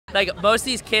Like, most of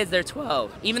these kids, they're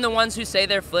 12. Even the ones who say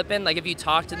they're flipping, like, if you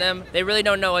talk to them, they really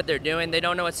don't know what they're doing. They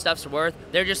don't know what stuff's worth.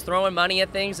 They're just throwing money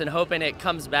at things and hoping it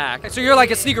comes back. So you're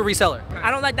like a sneaker reseller? I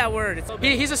don't like that word.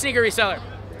 He's a sneaker reseller.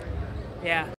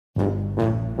 Yeah.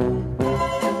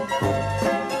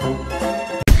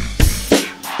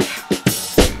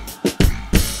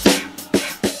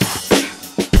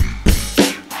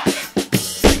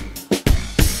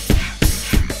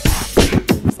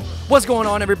 What's going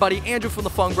on, everybody? Andrew from the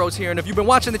Fung Bros here, and if you've been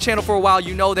watching the channel for a while,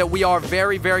 you know that we are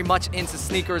very, very much into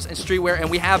sneakers and streetwear, and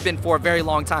we have been for a very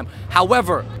long time.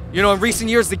 However, you know, in recent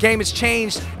years, the game has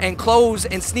changed, and clothes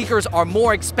and sneakers are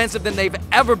more expensive than they've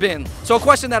ever been. So a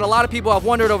question that a lot of people have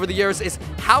wondered over the years is,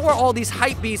 how are all these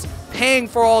hypebeasts paying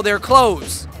for all their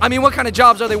clothes? I mean, what kind of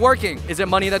jobs are they working? Is it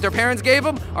money that their parents gave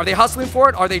them? Are they hustling for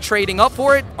it? Are they trading up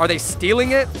for it? Are they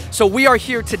stealing it? So we are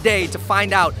here today to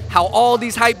find out how all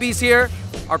these hypebeasts here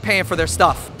are paying for their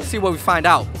stuff. Let's see what we find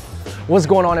out. What's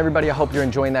going on, everybody? I hope you're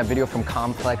enjoying that video from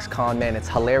ComplexCon, man. It's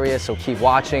hilarious, so keep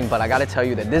watching. But I gotta tell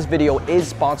you that this video is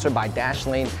sponsored by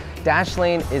Dashlane.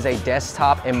 Dashlane is a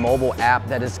desktop and mobile app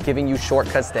that is giving you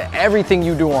shortcuts to everything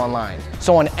you do online.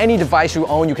 So on any device you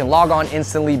own, you can log on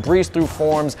instantly, breeze through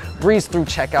forms, breeze through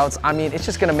checkouts. I mean, it's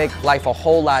just gonna make life a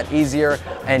whole lot easier.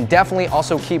 And definitely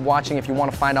also keep watching if you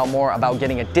wanna find out more about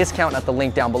getting a discount at the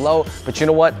link down below. But you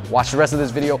know what? Watch the rest of this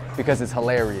video because it's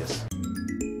hilarious.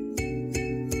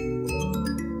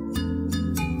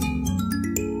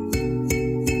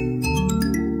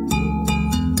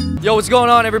 Yo, what's going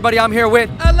on, everybody? I'm here with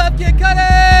I Love Kid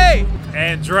Cudi!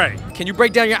 And Dre. Can you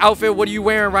break down your outfit? What are you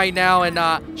wearing right now? And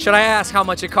should I ask how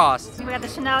much it costs? We got the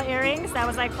Chanel earrings, that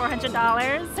was like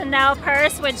 $400. Chanel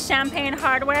purse with champagne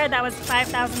hardware, that was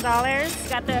 $5,000.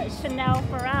 Got the Chanel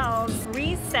Pharrell's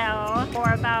resale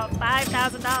for about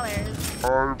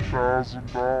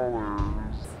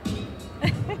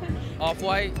 $5,000.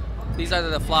 Off-white, these are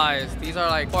the flies. These are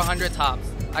like 400 tops.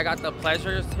 I got the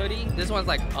Pleasures hoodie. This one's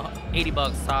like 80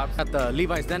 bucks tops. Got the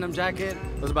Levi's denim jacket,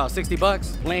 it was about 60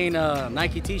 bucks. Plain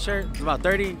Nike t-shirt, it was about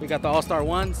 30. We got the All-Star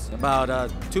ones, about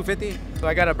 250. So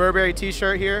I got a Burberry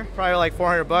t-shirt here, probably like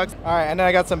 400 bucks. All right, and then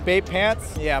I got some Bape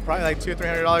pants. Yeah, probably like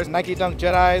 $200-300. Nike Dunk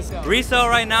Jedis. Resale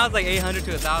right now is like 800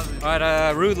 to 1,000. All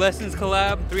right, Rude Lessons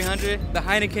collab, 300. The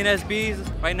Heineken SBs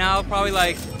right now probably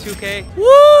like 2K.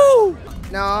 Woo!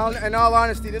 No, in all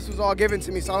honesty, this was all given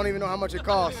to me, so I don't even know how much it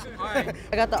costs. I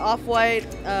got the off-white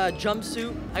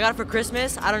jumpsuit. I got it for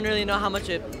Christmas. I don't really know how much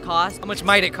it costs. How much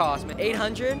might it cost, man?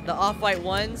 800. The off-white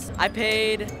ones, I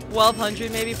paid 1,200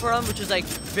 maybe for them, which is like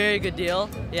very good deal.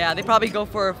 Yeah, they probably go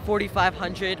for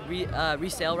 4,500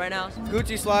 resale right now.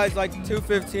 Gucci slides like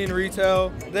 $215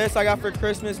 retail. This I got for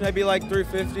Christmas, maybe like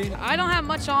 $350. I don't have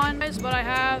much on, but I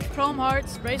have Chrome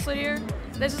Hearts bracelet here.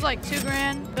 This is like $2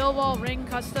 grand. Billwall ring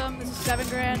custom. This is $7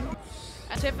 grand.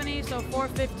 At Tiffany, so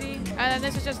 $450. And then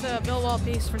this is just a Billwall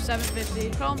piece for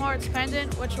 $750. Chrome Hearts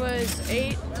pendant, which was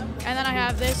 $8. And then I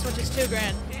have this, which is $2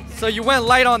 grand. So you went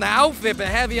light on the outfit, but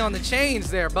heavy on the chains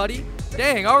there, buddy.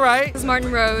 Dang, all right. This is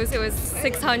Martin Rose. It was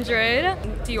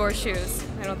 $600. Dior shoes.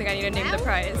 I don't think I need to name the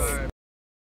price.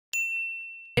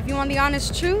 If you want the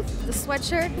honest truth, the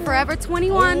sweatshirt, Forever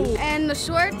 21, and the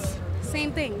shorts,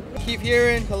 same thing. Keep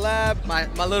hearing, collab.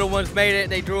 My little ones made it.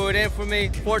 They drew it in for me.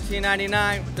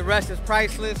 $14.99. The rest is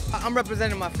priceless. I'm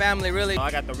representing my family, really. I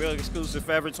got the real exclusive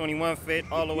Forever 21 fit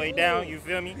all the way down, you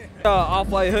feel me?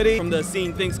 Off-white hoodie from the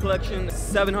Seeing Things collection,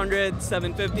 $700,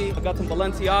 $750. I got some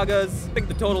Balenciagas. I think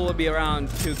the total would be around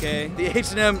 2K. The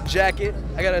H&M jacket.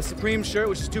 I got a Supreme shirt,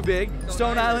 which is too big.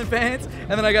 Stone Island pants.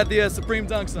 And then I got the Supreme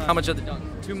Dunks on. How much are the Dunks?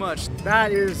 Too much.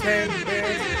 That is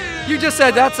 10. You just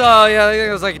said that's, yeah, I think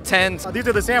it was like 10. These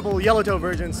are the sample yellow toe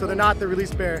versions, so they're not the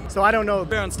release pair. So I don't know.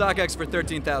 They're on StockX for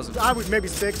 13,000. I would maybe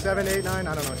 6, 7, 8, 9,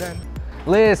 I don't know, 10.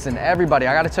 Listen, everybody,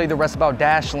 I gotta tell you the rest about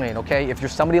Dashlane, okay? If you're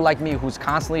somebody like me who's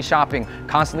constantly shopping,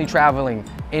 constantly traveling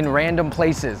in random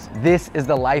places, this is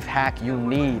the life hack you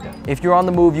need. If you're on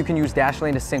the move, you can use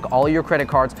Dashlane to sync all of your credit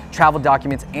cards, travel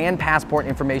documents, and passport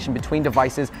information between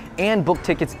devices and book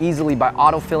tickets easily by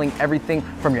autofilling everything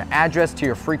from your address to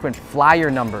your frequent flyer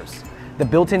numbers. The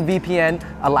built-in VPN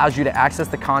allows you to access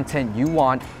the content you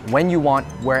want, when you want,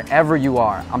 wherever you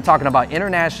are. I'm talking about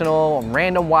international,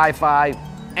 random Wi-Fi,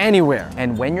 anywhere.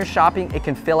 And when you're shopping, it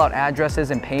can fill out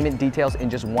addresses and payment details in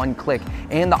just one click.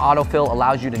 And the autofill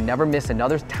allows you to never miss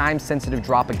another time-sensitive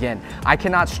drop again. I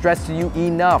cannot stress to you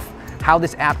enough how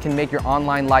this app can make your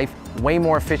online life way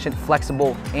more efficient,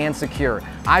 flexible, and secure.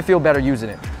 I feel better using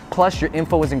it. Plus, your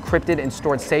info is encrypted and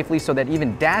stored safely so that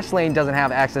even Dashlane doesn't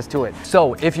have access to it.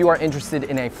 So if you are interested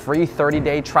in a free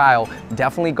 30-day trial,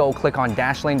 definitely go click on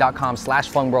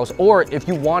dashlane.com/fungbros, or if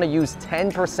you want to use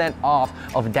 10% off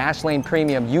of Dashlane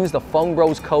Premium, use the Fung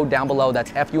Bros code down below.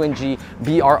 That's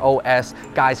FUNGBROS.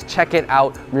 Guys, check it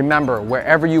out. Remember,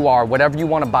 wherever you are, whatever you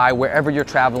want to buy, wherever you're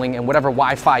traveling, and whatever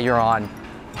Wi-Fi you're on,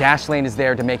 Dashlane is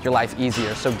there to make your life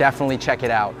easier. So definitely check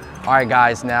it out. All right,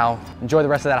 guys, now enjoy the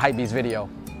rest of that Hypebeasts video.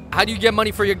 How do you get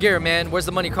money for your gear, man? Where's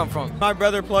the money come from? My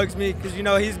brother plugs me because, you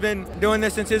know, he's been doing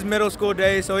this since his middle school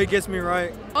days, so he gets me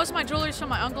right. Most of my jewelry is from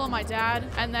my uncle and my dad,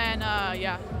 and then,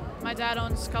 yeah, my dad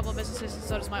owns a couple of businesses, and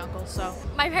so does my uncle, so.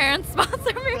 My parents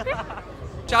sponsor me.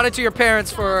 Shout out to your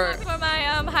parents for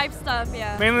my hype stuff,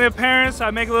 yeah. Mainly the parents. I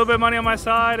make a little bit of money on my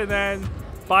side, and then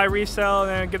buy, resell,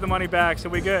 and then get the money back, so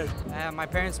we good. My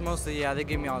parents mostly, yeah, they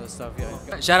give me all this stuff,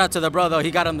 yeah. Shout out to the bro, though. He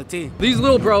got him the tea. these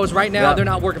little bros right now. They're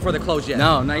not working for the clothes yet.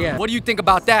 No, not yet. What do you think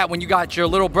about that when you got your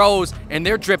little bros and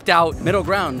they're dripped out? Middle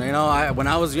ground, you know, when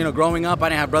I was, you know, growing up, I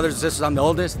didn't have brothers and sisters. I'm the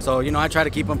oldest, so, you know, I try to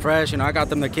keep them fresh. You know, I got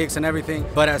them the kicks and everything.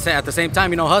 But at the same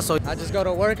time, you know, hustle. I just go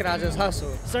to work and I just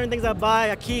hustle. Certain things I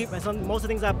buy, I keep, and most of the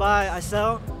things I buy, I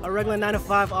sell. A regular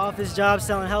 9-to-5 office job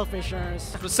selling health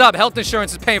insurance. What's up? Health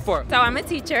insurance is paying for it. So I'm a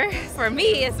teacher. For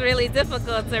me, it's really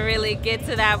difficult to really get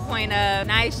to that point of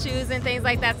nice shoes and things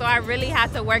like that, so I really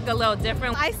have to work a little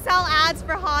different. I sell ads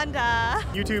for Honda.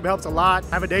 YouTube helps a lot.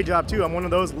 I have a day job too. I'm one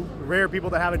of those rare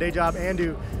people that have a day job and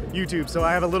do YouTube, so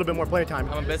I have a little bit more playtime.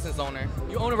 I'm a business owner.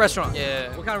 You own a restaurant? Yeah.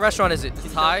 What kind of restaurant is it?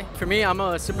 Thai. For me, I'm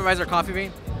a supervisor coffee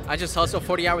bean. I just hustle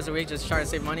 40 hours a week just trying to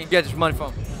save money. Get your money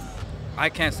from? I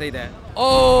can't say that.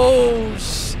 Oh,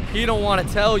 he don't want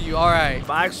to tell you. All right. If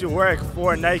I actually work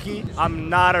for Nike, I'm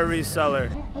not a reseller.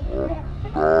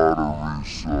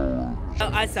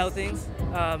 I sell things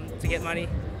to get money.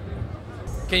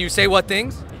 Can you say what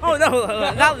things? Oh no,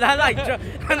 not like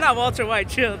I'm not Walter White.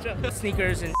 Chill.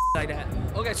 Sneakers and like that.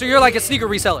 Okay, so you're like a sneaker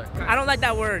reseller. I don't like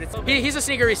that word. He's a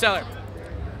sneaker reseller.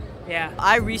 Yeah.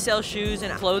 I resell shoes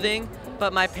and clothing,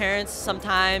 but my parents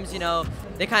sometimes, you know,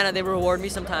 they reward me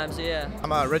sometimes, so yeah.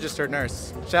 I'm a registered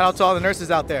nurse. Shout out to all the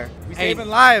nurses out there. We saving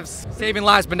lives. Saving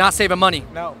lives, but not saving money.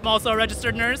 No. I'm also a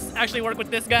registered nurse. Actually work with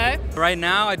this guy. Right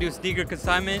now, I do sneaker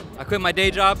consignment. I quit my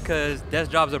day job because desk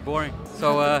jobs are boring.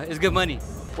 So it's good money.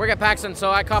 Work at Paxton,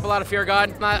 so I cop a lot of Fear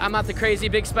God. I'm not the crazy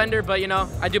big spender, but you know,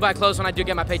 I do buy clothes when I do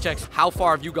get my paychecks. How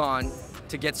far have you gone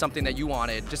to get something that you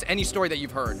wanted? Just any story that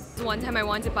you've heard. One time I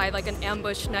wanted to buy like an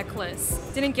ambush necklace.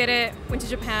 Didn't get it, went to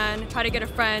Japan, tried to get a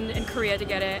friend in Korea to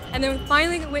get it, and then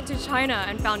finally went to China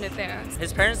and found it there.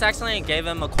 His parents accidentally gave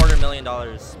him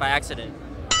 $250,000 by accident.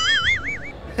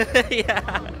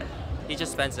 Yeah. He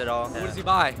just spends it all. What does he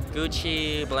buy?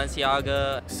 Gucci,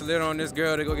 Balenciaga. Slid on this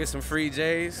girl to go get some free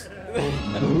J's.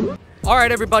 All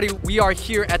right, everybody, we are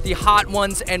here at the Hot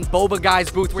Ones and Boba Guys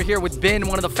booth. We're here with Ben,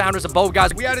 one of the founders of Boba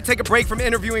Guys. We had to take a break from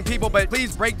interviewing people, but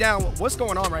please break down what's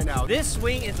going on right now. This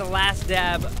swing is the last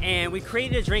dab, and we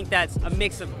created a drink that's a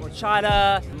mix of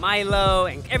horchata, Milo,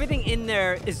 and everything in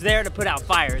there is there to put out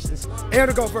fires. And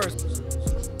to go first.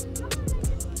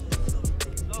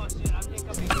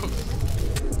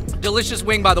 Delicious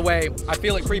wing, by the way. I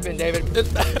feel it creeping, David.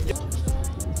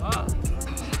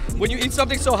 When you eat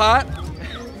something so hot,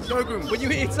 when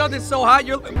you eat something so hot,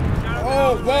 you're...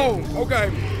 Oh, whoa,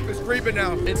 okay. It's creeping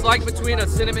now. It's like between a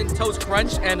Cinnamon Toast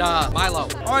Crunch and Milo.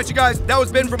 All right, you guys, that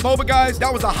was Ben from Boba Guys.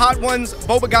 That was the Hot Ones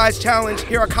Boba Guys Challenge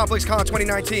here at ComplexCon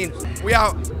 2019. We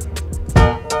out.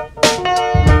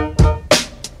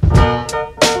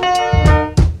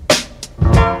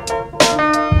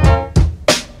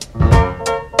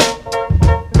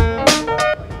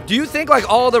 Do you think like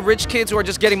all the rich kids who are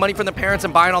just getting money from their parents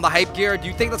and buying all the hype gear, do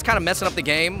you think that's kind of messing up the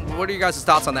game? What are you guys'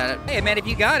 thoughts on that? Hey man, if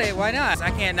you got it, why not?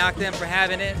 I can't knock them for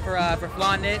having it, for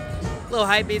flaunting it. Little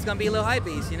Hypebeast gonna be a little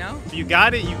Hypebeast, you know? If you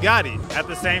got it, you got it. At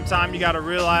the same time, you gotta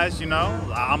realize, you know,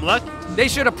 I'm lucky. They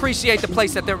should appreciate the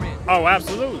place that they're in. Oh,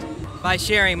 absolutely. By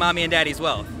sharing mommy and daddy's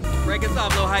wealth. Break us up,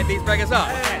 little Hypebeast, break us up.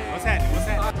 Hey, what's happening? What's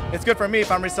happening? It's good for me if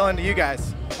I'm reselling to you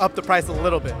guys. Up the price a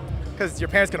little bit, because your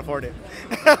parents can afford it.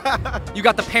 You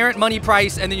got the parent money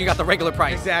price, and then you got the regular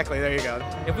price. Exactly, there you go.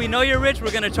 If we know you're rich,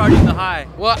 we're gonna charge you the high.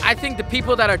 Well, I think the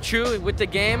people that are true with the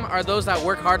game are those that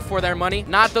work hard for their money,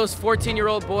 not those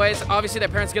 14-year-old boys. Obviously, their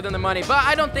parents give them the money, but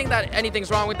I don't think that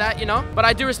anything's wrong with that, you know? But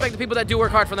I do respect the people that do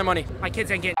work hard for their money. My kids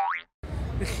ain't getting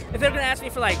if they're gonna ask me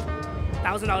for like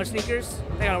 $1,000 sneakers,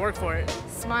 they gotta work for it.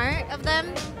 Smart of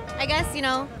them, I guess, you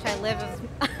know, try to live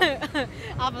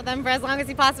off of them for as long as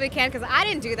you possibly can, because I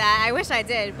didn't do that. I wish I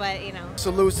did, but, you know.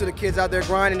 Salutes to the kids out there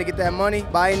grinding to get that money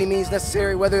by any means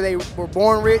necessary, whether they were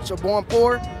born rich or born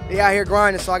poor. they out here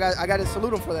grinding, so I got to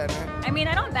salute them for that, man. I mean,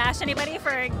 I don't bash anybody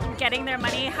for getting their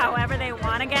money however they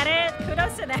want to get it.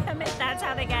 Kudos to them if that's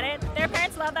how they get it. Their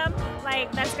parents love them,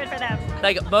 like, that's good for them.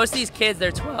 Like, most of these kids,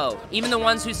 they're 12. Even the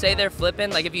ones who say they're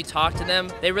flipping, like, if you talk to them,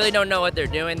 they really don't know what they're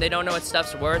doing. They don't know what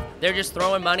stuff's worth. They're just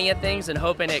throwing money at things and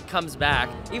hoping it comes back.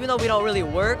 Even though we don't really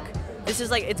work, this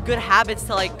is like, it's good habits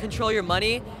to like control your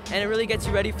money, and it really gets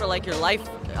you ready for like your life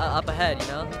up ahead, you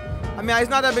know? I mean, it's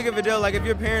not that big of a deal. Like, if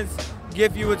your parents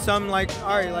gift you with something, like,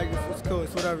 all right, like, it's cool,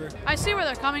 it's whatever. I see where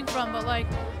they're coming from, but like,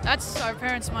 that's our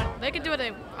parents' money. They can do what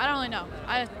they, I don't really know.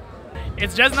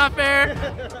 It's just not fair.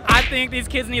 I think these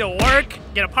kids need to work,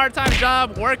 get a part-time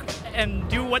job, work and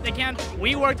do what they can.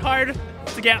 We worked hard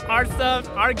to get our stuff,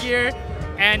 our gear,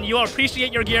 and you'll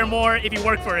appreciate your gear more if you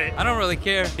work for it. I don't really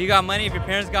care. If you got money, if your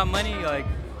parents got money, like,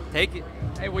 take it.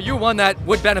 Hey, well, you're one that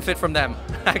would benefit from them,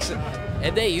 actually.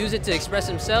 If they use it to express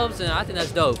themselves, then I think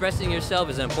that's dope. Expressing yourself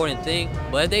is an important thing,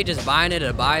 but if they just buying it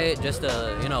to buy it just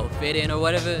to, you know, fit in or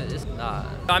whatever, it's not.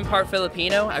 I'm part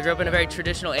Filipino. I grew up in a very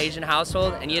traditional Asian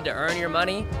household, and you had to earn your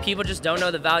money. People just don't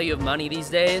know the value of money these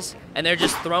days, and they're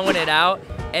just throwing it out.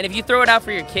 And if you throw it out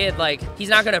for your kid, like, he's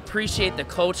not gonna appreciate the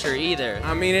culture either.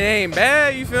 I mean, it ain't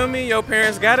bad, you feel me? Your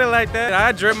parents got it like that.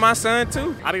 I drip my son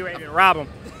too. I'll be ready to rob him.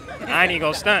 I ain't even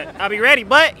gonna stunt. I'll be ready,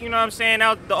 but you know what I'm saying,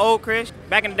 out the old Chris,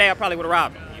 back in the day I probably would've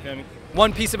robbed him, you feel me?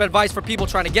 One piece of advice for people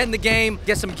trying to get in the game,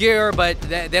 get some gear, but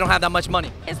they don't have that much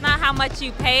money. It's not how much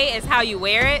you pay, it's how you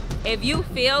wear it. If you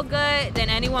feel good, then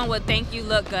anyone would think you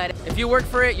look good. If you work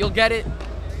for it, you'll get it.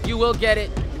 You will get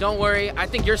it. Don't worry. I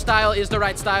think your style is the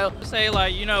right style. Say,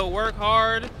 like, you know, work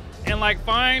hard and like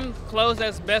find clothes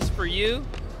that's best for you,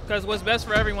 because what's best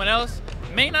for everyone else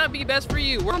may not be best for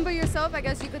you. Humble yourself, I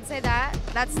guess you could say that.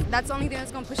 That's the only thing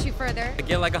that's gonna push you further.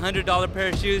 Get like a $100 pair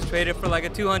of shoes, trade it for like a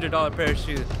 $200 pair of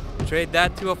shoes. Trade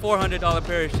that to a $400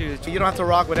 pair of shoes. You don't have to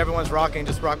rock what everyone's rocking,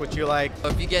 just rock what you like.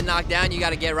 If you get knocked down, you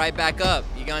gotta get right back up.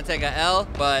 You're gonna take a L,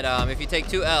 but if you take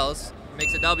 2 L's, it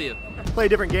makes a W. Play a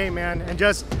different game, man, and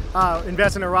just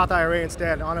invest in a Roth IRA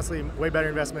instead. Honestly, way better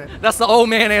investment. That's the old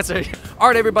man answer. All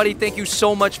right, everybody, thank you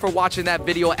so much for watching that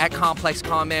video at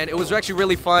ComplexCon, man. It was actually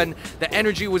really fun. The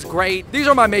energy was great. These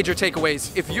are my major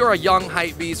takeaways. If you're a young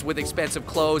hype beast with expensive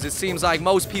clothes, it seems like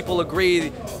most people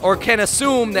agree or can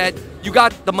assume that you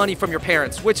got the money from your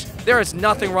parents, which there is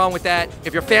nothing wrong with that.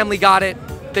 If your family got it,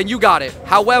 then you got it.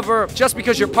 However, just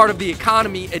because you're part of the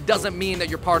economy, it doesn't mean that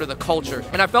you're part of the culture.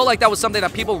 And I felt like that was something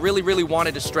that people really, really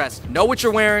wanted to stress. Know what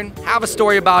you're wearing, have a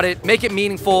story about it, make it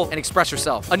meaningful, and express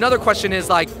yourself. Another question is,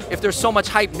 like, if there's so much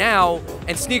hype now,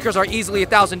 and sneakers are easily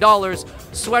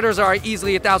 $1,000, sweaters are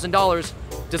easily $1,000,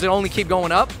 does it only keep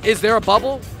going up? Is there a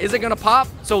bubble? Is it gonna pop?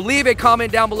 So leave a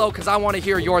comment down below because I want to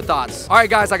hear your thoughts. All right,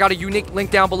 guys, I got a unique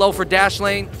link down below for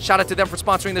Dashlane. Shout out to them for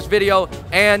sponsoring this video.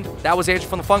 And that was Andrew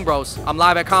from the Fung Bros. I'm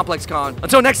live at ComplexCon.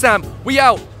 Until next time, we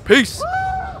out. Peace.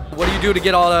 What do you do to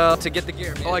get to get the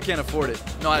gear, man? Oh, I can't afford it.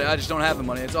 No, I just don't have the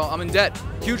money. It's all, I'm in debt.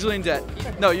 Hugely in debt.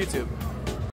 No, YouTube.